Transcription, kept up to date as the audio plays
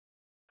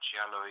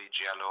giallo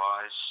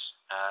eyes.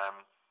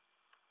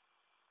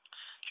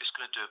 Just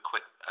going to do a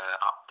quick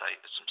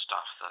update of some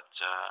stuff that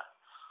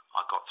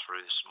I got through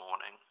this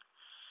morning.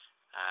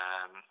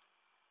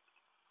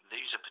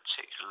 These are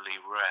particularly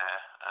rare.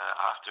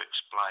 I have to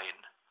explain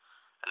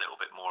a little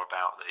bit more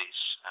about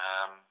these.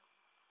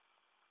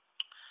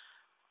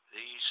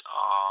 These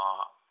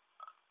are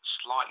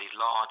slightly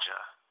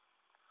larger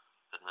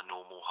than the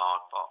normal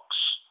Hardbox.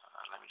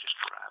 Let me just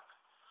grab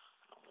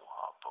a normal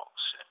Hardbox.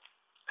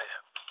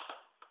 There.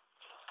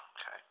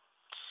 Okay.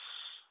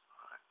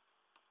 Right.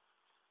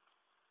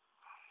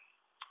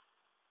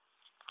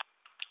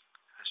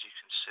 As you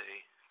can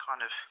see,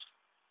 kind of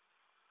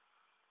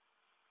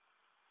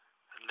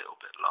a little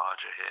bit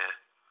larger here,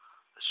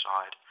 the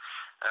side.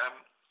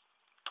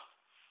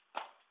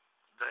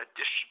 They're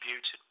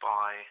distributed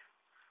by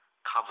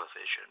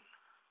CoverVision.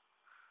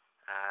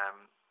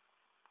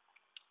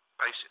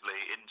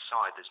 Basically,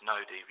 inside there's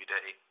no DVD,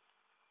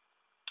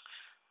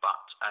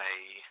 but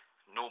a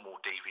normal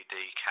DVD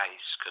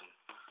case can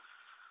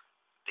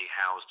be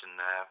housed in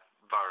there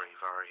very,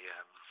 very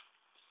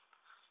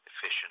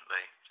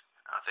efficiently.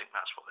 I think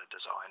that's what they're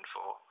designed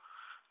for.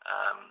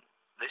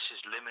 This is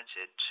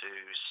limited to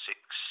 66,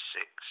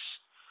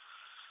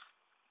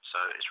 so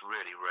it's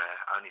really rare.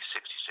 Only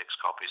 66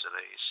 copies of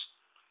these.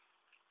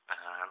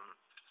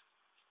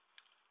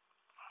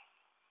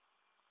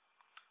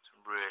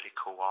 Some really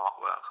cool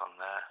artwork on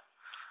there.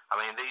 I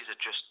mean, these are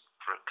just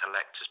for a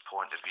collector's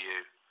point of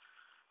view,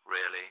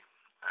 really,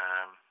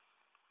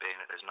 being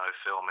that there's no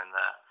film in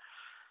there.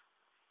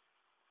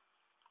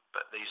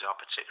 But these are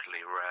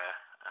particularly rare.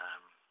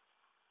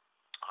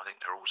 I think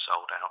they're all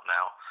sold out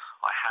now.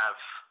 I have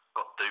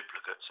got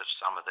duplicates of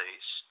some of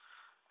these,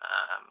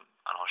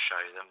 and I'll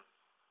show you them.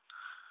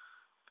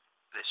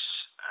 This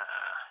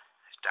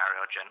is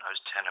Dario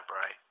Argento's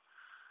Tenebrae.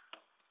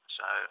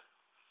 So,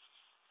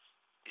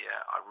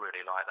 yeah, I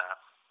really like that.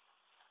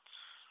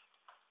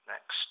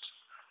 Next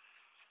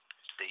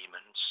is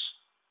Demons.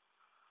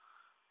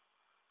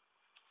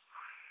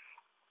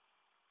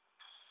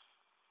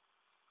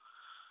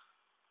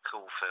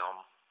 Cool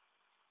film.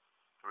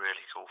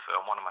 Really cool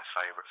film. One of my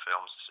favourite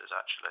films, this is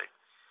actually.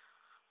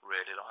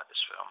 Really like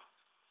this film.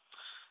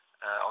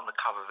 On the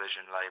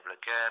CoverVision label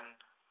again.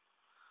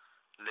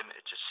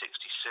 Limited to 66.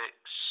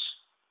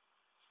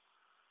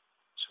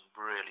 Some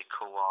really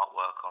cool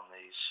artwork on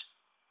these.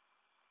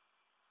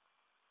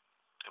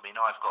 I mean,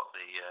 I've got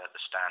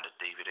the standard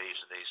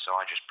DVDs of these, so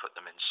I just put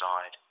them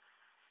inside,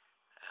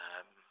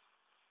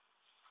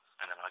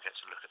 and then I get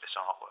to look at this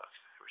artwork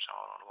every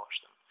time I want to watch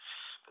them.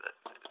 But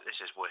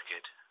this is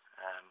wicked.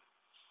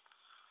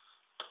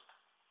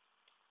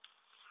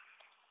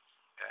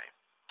 Okay,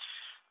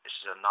 this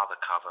is another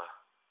cover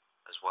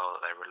as well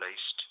that they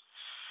released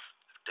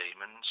of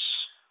Demons.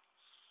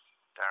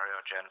 Dario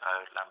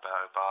Argento,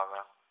 Lamberto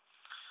Bava.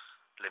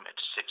 Limited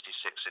to 66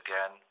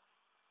 again.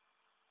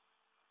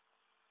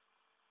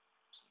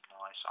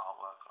 Nice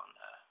artwork on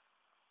there.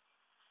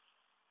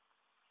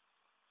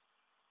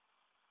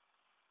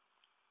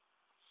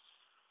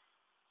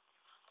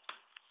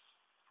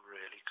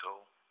 Really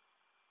cool.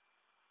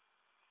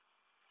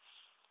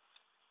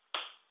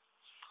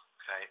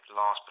 Okay,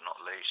 last but not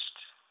least,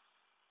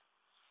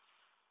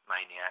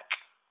 Maniac.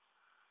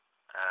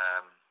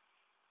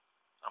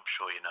 I'm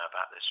sure you know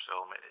about this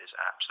film. It is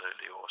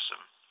absolutely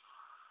awesome.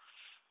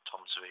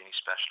 Tom Savini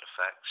special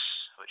effects,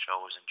 which I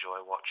always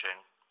enjoy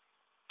watching.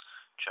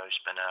 Joe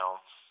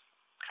Spinell,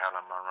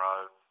 Callum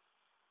Monroe.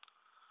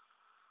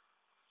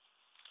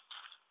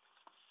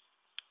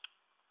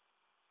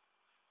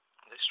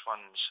 This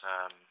one's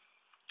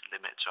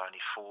limited to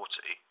only 40,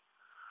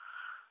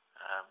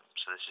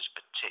 so this is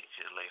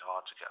particularly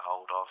hard to get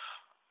hold of.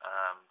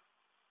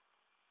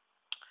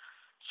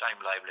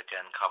 Same label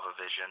again,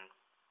 CoverVision.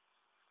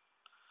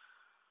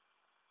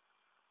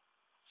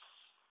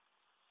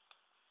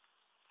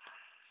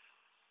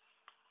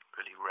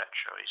 Really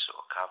retro-y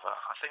sort of cover.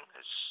 I think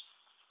this,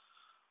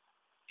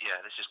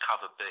 yeah, this is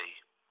cover B.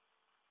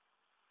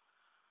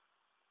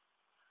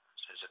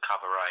 So there's a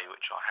cover A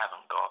which I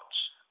haven't got,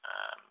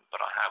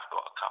 but I have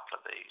got a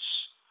couple of these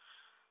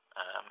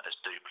as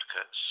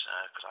duplicates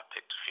because I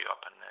picked a few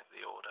up in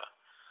the order.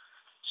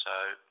 So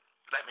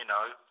let me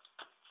know,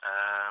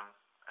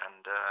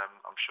 and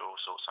I'm sure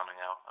we'll sort something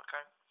out.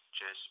 Okay,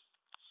 cheers.